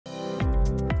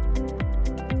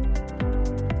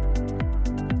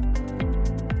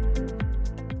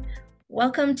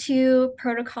Welcome to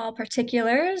Protocol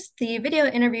Particulars, the video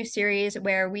interview series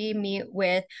where we meet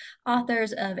with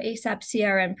authors of ASAP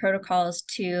CRM protocols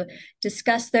to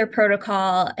discuss their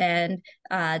protocol and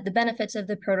the benefits of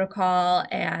the protocol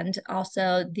and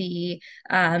also the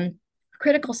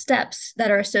critical steps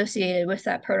that are associated with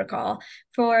that protocol.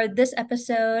 For this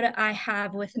episode, I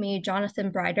have with me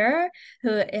Jonathan Breiter,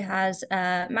 who has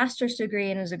a master's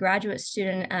degree and is a graduate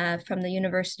student from the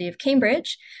University of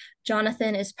Cambridge.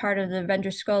 Jonathan is part of the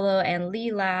Vendruscolo and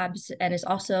Lee labs and is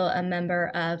also a member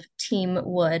of Team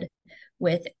Wood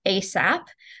with ASAP.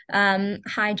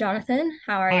 Hi, Jonathan.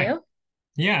 How are Hi. you?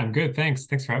 Yeah, I'm good. Thanks.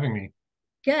 Thanks for having me.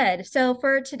 Good. So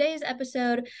for today's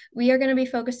episode, we are going to be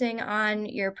focusing on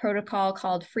your protocol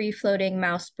called free-floating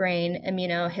mouse brain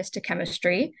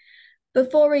immunohistochemistry.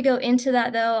 Before we go into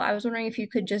that, though, I was wondering if you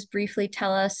could just briefly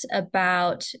tell us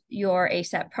about your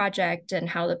ASAP project and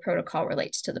how the protocol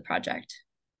relates to the project.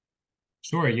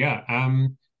 Sure. Yeah.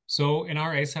 So in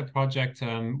our ASAP project,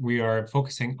 we are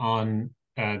focusing on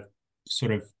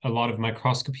sort of a lot of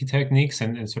microscopy techniques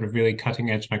and sort of really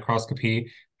cutting edge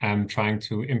microscopy, trying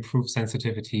to improve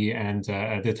sensitivity and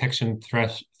detection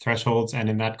thresholds. And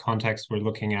in that context, we're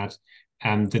looking at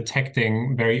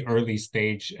detecting very early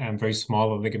stage, very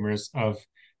small oligomers of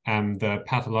the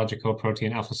pathological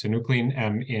protein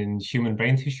alpha-synuclein in human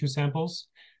brain tissue samples.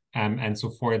 And so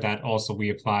for that, also, we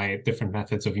apply different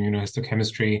methods of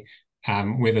immunohistochemistry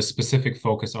with a specific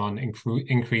focus on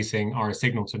increasing our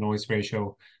signal to noise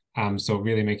ratio. So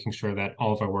really making sure that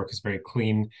all of our work is very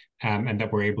clean and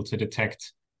that we're able to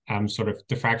detect sort of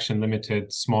diffraction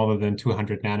limited, smaller than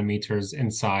 200 nanometers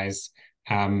in size,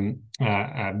 oligomers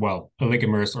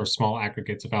or small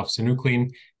aggregates of alpha-synuclein,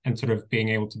 and sort of being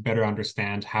able to better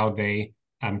understand how they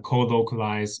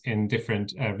co-localize in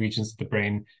different regions of the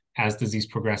brain as disease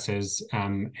progresses,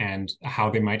 and how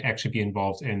they might actually be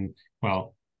involved in,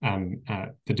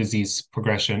 the disease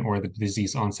progression or the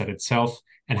disease onset itself,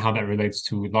 and how that relates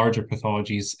to larger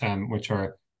pathologies, which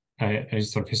are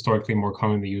sort of historically more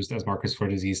commonly used as markers for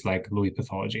disease like Lewy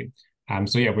pathology.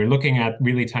 So yeah, we're looking at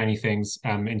really tiny things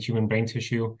in human brain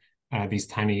tissue, these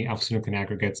tiny alpha-synuclein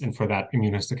aggregates, and for that,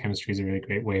 immunohistochemistry is a really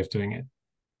great way of doing it.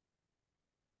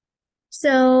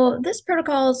 So this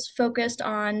protocol is focused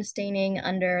on staining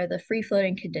under the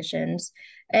free-floating conditions.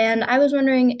 And I was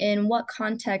wondering, in what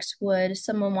context would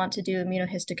someone want to do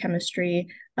immunohistochemistry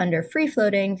under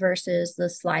free-floating versus the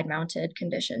slide-mounted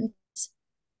conditions?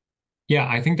 Yeah,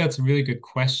 I think that's a really good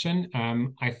question.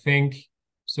 I think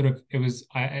sort of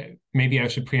maybe I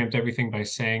should preempt everything by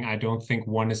saying I don't think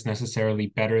one is necessarily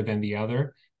better than the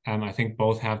other. I think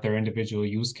both have their individual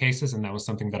use cases, and that was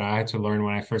something that I had to learn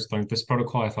when I first learned this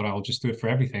protocol. I thought I'll just do it for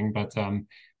everything, but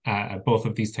both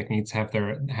of these techniques have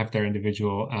their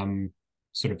individual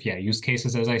use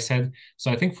cases, as I said.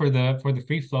 So I think for the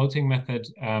free floating method,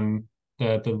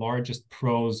 the largest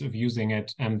pros of using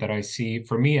it that I see,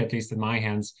 for me at least in my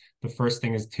hands, the first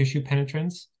thing is tissue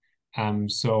penetrance.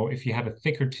 So if you have a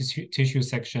thicker tissue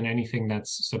section, anything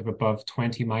that's sort of above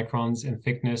 20 microns in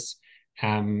thickness,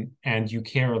 and you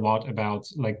care a lot about,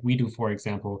 like we do, for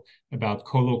example, about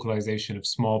co-localization of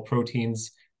small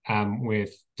proteins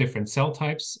with different cell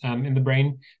types in the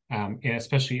brain,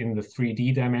 especially in the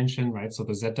 3D dimension, right? So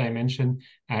the Z dimension,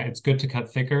 it's good to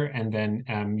cut thicker, and then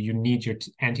you need your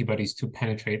antibodies to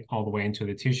penetrate all the way into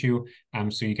the tissue.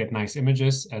 So you get nice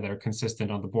images that are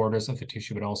consistent on the borders of the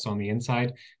tissue, but also on the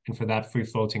inside. And for that, free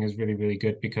floating is really, really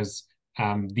good because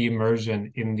the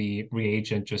immersion in the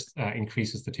reagent just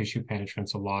increases the tissue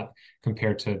penetrance a lot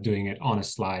compared to doing it on a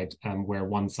slide, where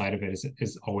one side of it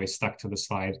is always stuck to the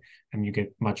slide, and you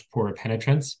get much poorer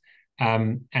penetrance.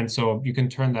 And so you can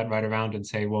turn that right around and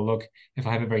say, well, look, if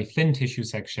I have a very thin tissue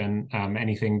section,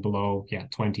 anything below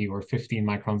 20 or 15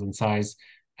 microns in size,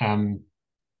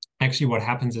 actually what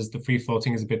happens is the free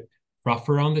floating is a bit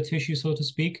rougher on the tissue, so to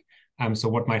speak. So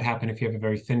what might happen if you have a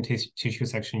very thin tissue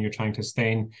section you're trying to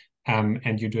stain,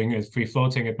 and you're doing it free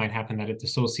floating, it might happen that it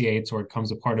dissociates or it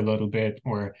comes apart a little bit,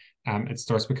 or it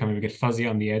starts becoming a bit fuzzy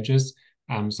on the edges.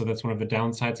 So that's one of the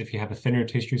downsides. If you have a thinner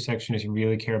tissue section, if you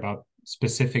really care about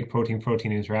specific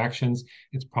protein-protein interactions,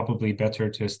 it's probably better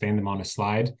to stain them on a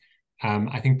slide.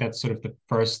 I think that's sort of the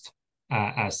first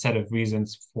set of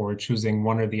reasons for choosing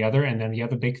one or the other. And then the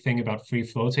other big thing about free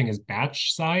floating is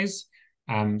batch size.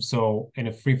 So in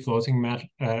a free floating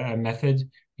method,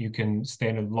 you can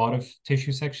stain a lot of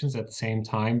tissue sections at the same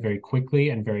time very quickly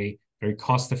and very, very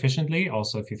cost efficiently.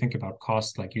 Also, if you think about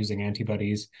cost, like using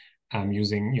antibodies,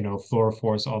 using,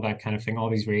 fluorophores, all that kind of thing,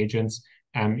 all these reagents,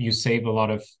 you save a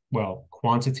lot of,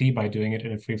 quantity by doing it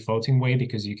in a free floating way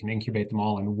because you can incubate them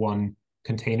all in one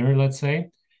container, let's say.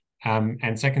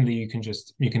 And secondly,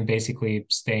 you can basically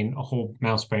stain a whole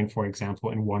mouse brain, for example,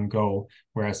 in one go.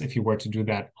 Whereas if you were to do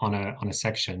that on a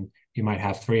section, you might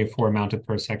have 3 or 4 mounted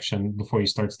per section before you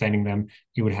start staining them.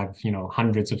 You would have,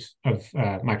 hundreds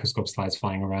of microscope slides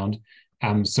flying around.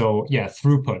 So yeah,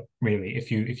 throughput really.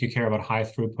 If you care about high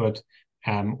throughput,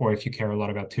 or if you care a lot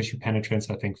about tissue penetrance,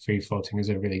 I think free floating is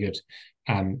a really good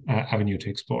avenue to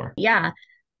explore. Yeah.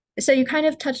 So you kind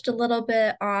of touched a little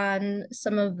bit on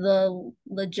some of the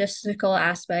logistical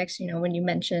aspects, when you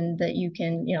mentioned that you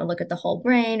can, look at the whole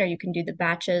brain or you can do the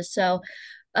batches. So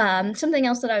something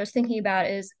else that I was thinking about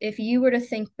is if you were to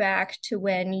think back to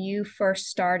when you first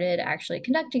started actually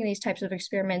conducting these types of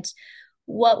experiments,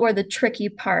 what were the tricky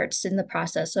parts in the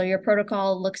process? So your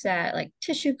protocol looks at like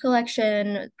tissue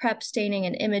collection, prep, staining,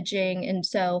 and imaging. And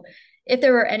so if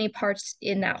there were any parts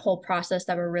in that whole process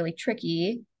that were really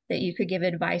tricky that you could give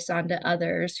advice on to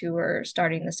others who were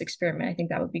starting this experiment, I think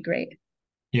that would be great.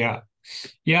 Yeah.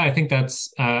 Yeah, I think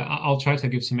that's, I'll try to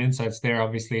give some insights there.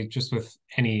 Obviously, just with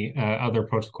any other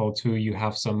protocol too, you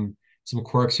have some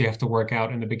quirks you have to work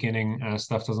out in the beginning.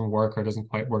 Stuff doesn't work or doesn't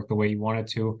quite work the way you want it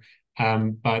to.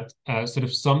 But sort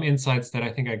of some insights that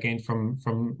I think I gained from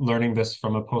learning this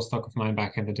from a postdoc of mine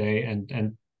back in the day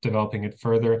and developing it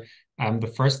further.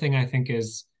 The first thing I think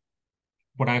is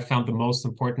what I found the most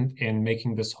important in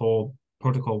making this whole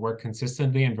protocol work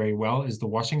consistently and very well is the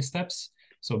washing steps.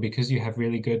 So because you have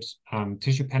really good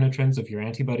tissue penetrance of your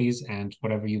antibodies and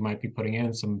whatever you might be putting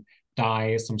in, some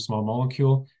dye, some small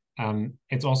molecule,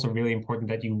 it's also really important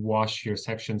that you wash your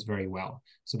sections very well.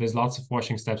 So there's lots of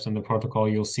washing steps in the protocol.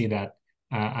 You'll see that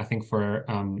I think for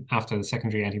after the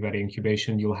secondary antibody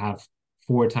incubation, you'll have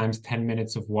 4 times 10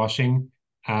 minutes of washing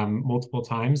multiple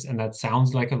times. And that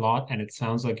sounds like a lot. And it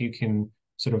sounds like you can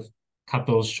sort of cut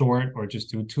those short or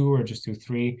just do 2 or just do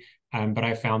 3. But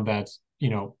I found that,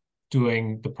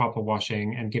 doing the proper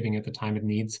washing and giving it the time it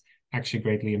needs actually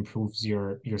greatly improves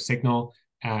your signal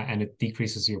and it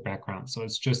decreases your background. So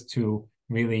it's just to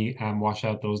really wash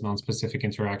out those non-specific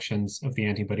interactions of the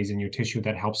antibodies in your tissue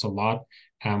that helps a lot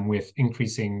with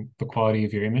increasing the quality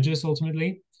of your images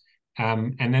ultimately.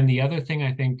 And then the other thing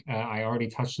I think I already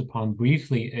touched upon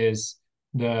briefly is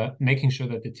the making sure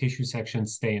that the tissue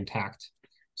sections stay intact.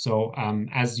 So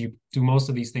as you do most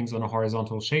of these things on a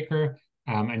horizontal shaker,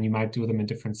 and you might do them in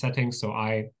different settings. So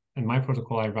in my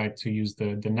protocol, I write to use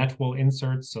the net wall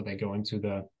inserts. So they go into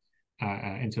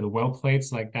the well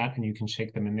plates like that, and you can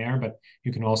shake them in there. But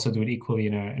you can also do it equally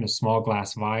in a small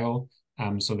glass vial.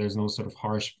 So there's no sort of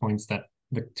harsh points that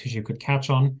the tissue could catch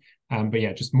on. But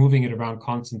yeah, just moving it around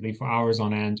constantly for hours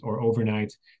on end or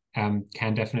overnight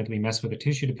can definitely mess with the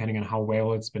tissue depending on how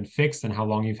well it's been fixed and how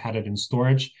long you've had it in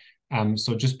storage.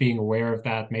 So just being aware of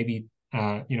that, maybe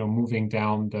moving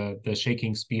down the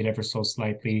shaking speed ever so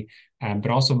slightly, but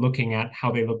also looking at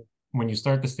how they look when you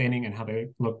start the staining and how they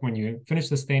look when you finish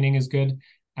the staining is good.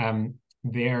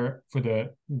 There for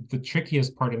the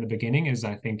trickiest part in the beginning is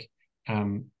I think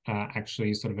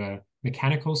actually sort of a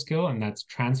mechanical skill, and that's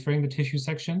transferring the tissue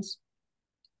sections.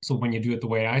 So when you do it the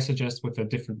way I suggest with the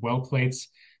different well plates,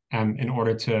 in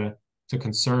order to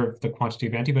conserve the quantity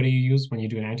of antibody you use. When you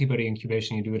do an antibody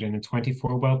incubation, you do it in a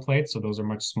 24 well plate. So those are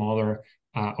much smaller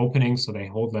openings, so they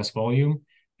hold less volume.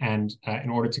 And in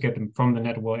order to get them from the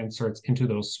net well inserts into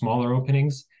those smaller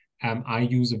openings, I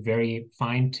use a very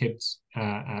fine tipped,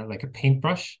 like a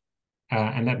paintbrush.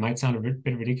 And that might sound a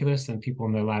bit ridiculous. And people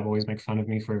in the lab always make fun of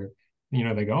me for,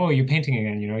 they go, oh, you're painting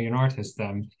again, you're an artist.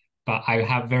 But I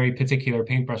have very particular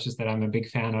paintbrushes that I'm a big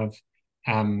fan of.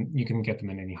 You can get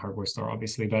them in any hardware store,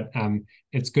 obviously, but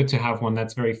it's good to have one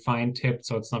that's very fine tipped,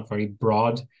 so it's not very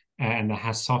broad and that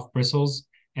has soft bristles.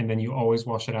 And then you always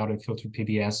wash it out in filtered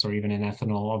PBS or even in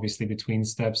ethanol, obviously between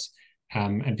steps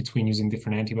and between using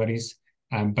different antibodies.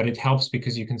 But it helps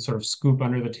because you can sort of scoop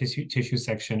under the tissue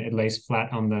section. It lays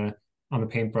flat on the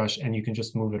paintbrush, and you can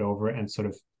just move it over and sort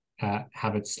of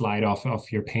have it slide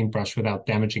off your paintbrush without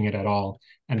damaging it at all.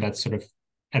 And that's sort of,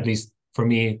 at least for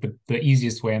me, the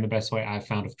easiest way and the best way I've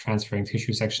found of transferring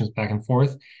tissue sections back and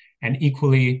forth. And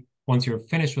equally, once you're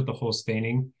finished with the whole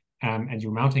staining and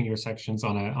you're mounting your sections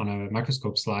on a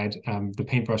microscope slide, the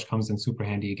paintbrush comes in super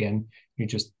handy again. You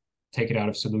just take it out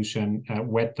of solution,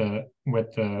 wet the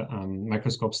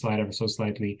microscope slide ever so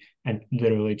slightly, and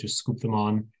literally just scoop them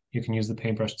on. You can use the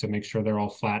paintbrush to make sure they're all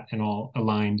flat and all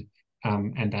aligned,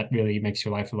 and that really makes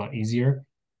your life a lot easier.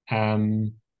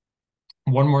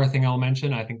 One more thing I'll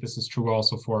mention, I think this is true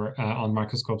also for on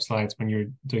microscope slides when you're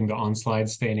doing the on-slide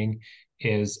staining,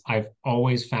 is I've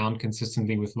always found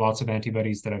consistently with lots of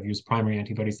antibodies that I've used, primary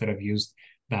antibodies that I've used,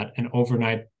 that an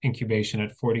overnight incubation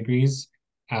at 4 degrees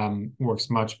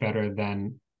works much better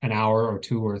than an hour or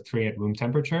 2 or 3 at room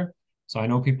temperature. So I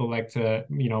know people like to,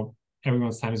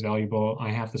 everyone's time is valuable. I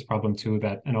have this problem too,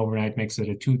 that an overnight makes it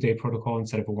a 2-day protocol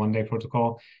instead of a 1-day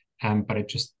protocol. But it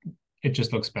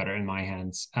just looks better in my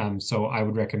hands. So I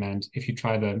would recommend, if you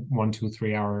try the 1, 2,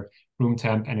 3 hour room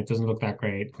temp and it doesn't look that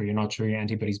great, or you're not sure your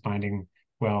antibody's binding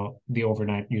well, the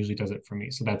overnight usually does it for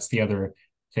me. So that's the other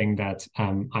thing that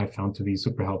I found to be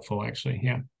super helpful, actually.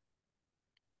 Yeah.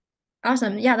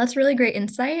 Awesome. Yeah, that's really great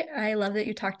insight. I love that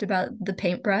you talked about the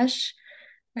paintbrush,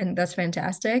 and that's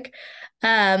fantastic.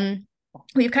 Um,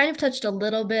 we've kind of touched a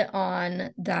little bit on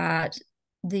that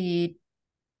the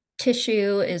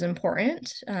tissue is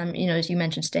important. As you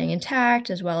mentioned, staying intact,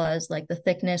 as well as like the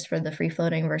thickness for the free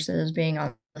floating versus being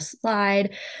on the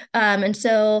slide. And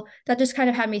so that just kind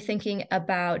of had me thinking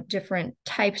about different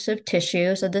types of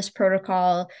tissue. So this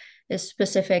protocol is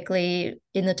specifically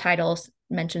in the title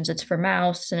mentions it's for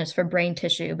mouse and it's for brain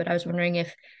tissue, but I was wondering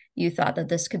if you thought that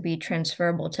this could be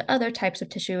transferable to other types of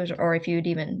tissues, or if you'd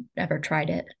even ever tried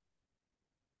it.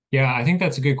 Yeah, I think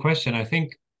that's a good question. I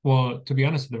think, well, to be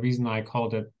honest, the reason I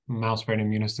called it Mouse Brain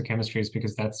Immunohistochemistry is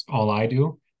because that's all I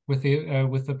do with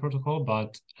the protocol.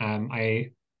 But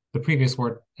the previous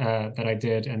work that I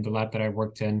did and the lab that I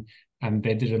worked in,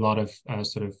 they did a lot of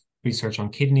sort of research on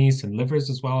kidneys and livers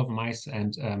as well of mice,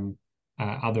 and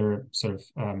other sort of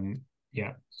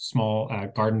small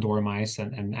garden door mice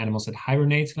and animals that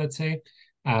hibernate, let's say.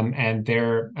 And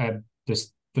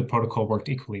the protocol worked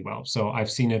equally well. So I've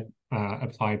seen it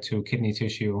applied to kidney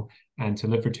tissue and to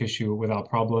liver tissue without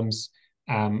problems.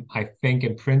 I think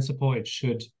in principle it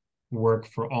should work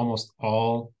for almost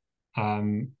all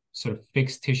sort of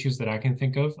fixed tissues that I can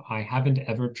think of. I haven't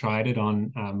ever tried it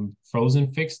on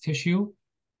frozen fixed tissue.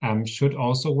 Should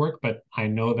also work, but I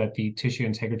know that the tissue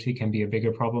integrity can be a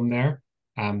bigger problem there.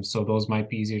 So those might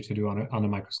be easier to do on a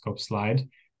microscope slide.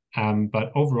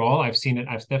 But overall, I've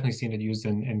definitely seen it used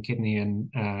in kidney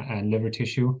and liver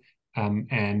tissue.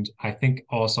 And I think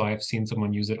also I've seen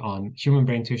someone use it on human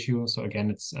brain tissue. So again,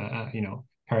 it's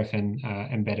paraffin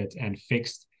embedded and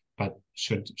fixed, but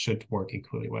should work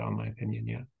equally well in my opinion.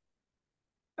 Yeah.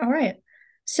 All right.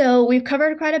 So we've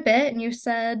covered quite a bit, and you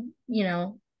said,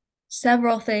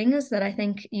 several things that I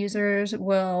think users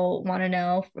will want to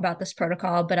know about this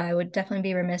protocol, but I would definitely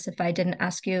be remiss if I didn't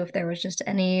ask you if there was just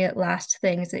any last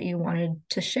things that you wanted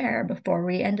to share before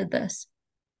we ended this.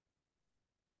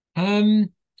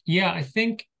 Yeah,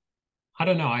 I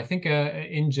don't know. I think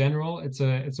in general, it's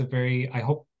a very. I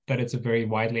hope that it's a very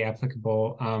widely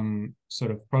applicable sort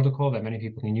of protocol that many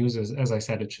people can use. As I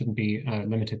said, it shouldn't be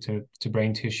limited to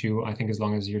brain tissue. I think as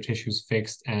long as your tissue is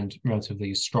fixed and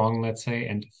relatively strong, let's say,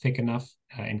 and thick enough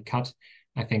and cut,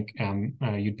 I think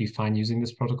you'd be fine using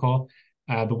this protocol.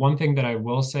 The one thing that I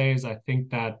will say is I think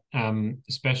that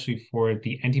especially for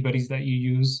the antibodies that you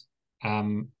use,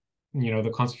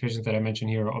 the concentrations that I mentioned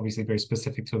here are obviously very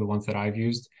specific to the ones that I've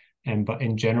used. But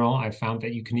in general, I found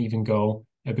that you can even go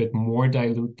a bit more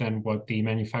dilute than what the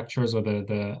manufacturers or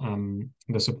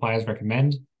the suppliers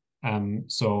recommend.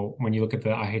 So when you look at the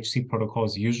IHC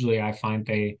protocols, usually I find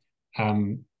they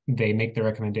make the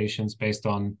recommendations based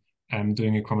on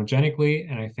doing it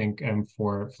chromogenically, and I think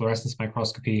for fluorescence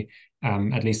microscopy,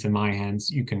 at least in my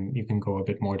hands, you can go a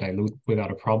bit more dilute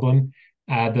without a problem.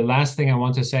 The last thing I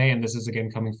want to say, and this is again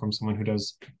coming from someone who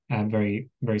does very,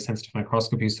 very sensitive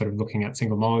microscopy, sort of looking at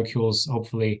single molecules,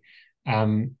 hopefully.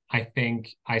 I think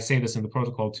I say this in the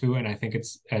protocol too, and I think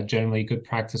it's generally good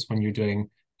practice when you're doing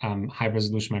high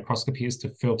resolution microscopy is to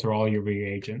filter all your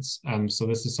reagents. So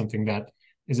this is something that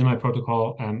is in my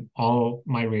protocol. All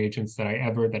my reagents that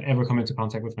ever come into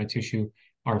contact with my tissue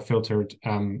are filtered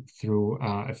through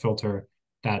a filter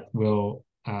that will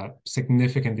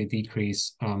significantly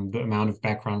decrease the amount of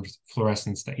background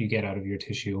fluorescence that you get out of your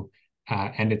tissue.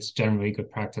 And it's generally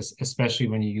good practice, especially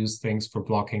when you use things for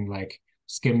blocking like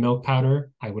skim milk powder.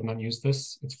 I would not use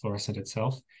this. It's fluorescent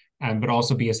itself. But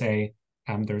also BSA,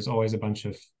 there's always a bunch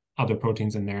of other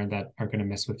proteins in there that are going to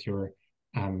mess with your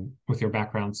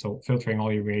background. So filtering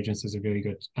all your reagents is a really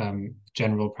good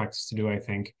general practice to do, I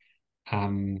think.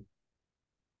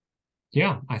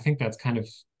 Yeah, I think that's kind of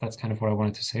what I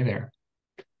wanted to say there.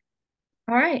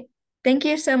 All right. Thank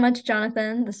you so much,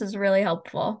 Jonathan. This is really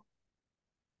helpful.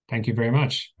 Thank you very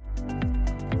much.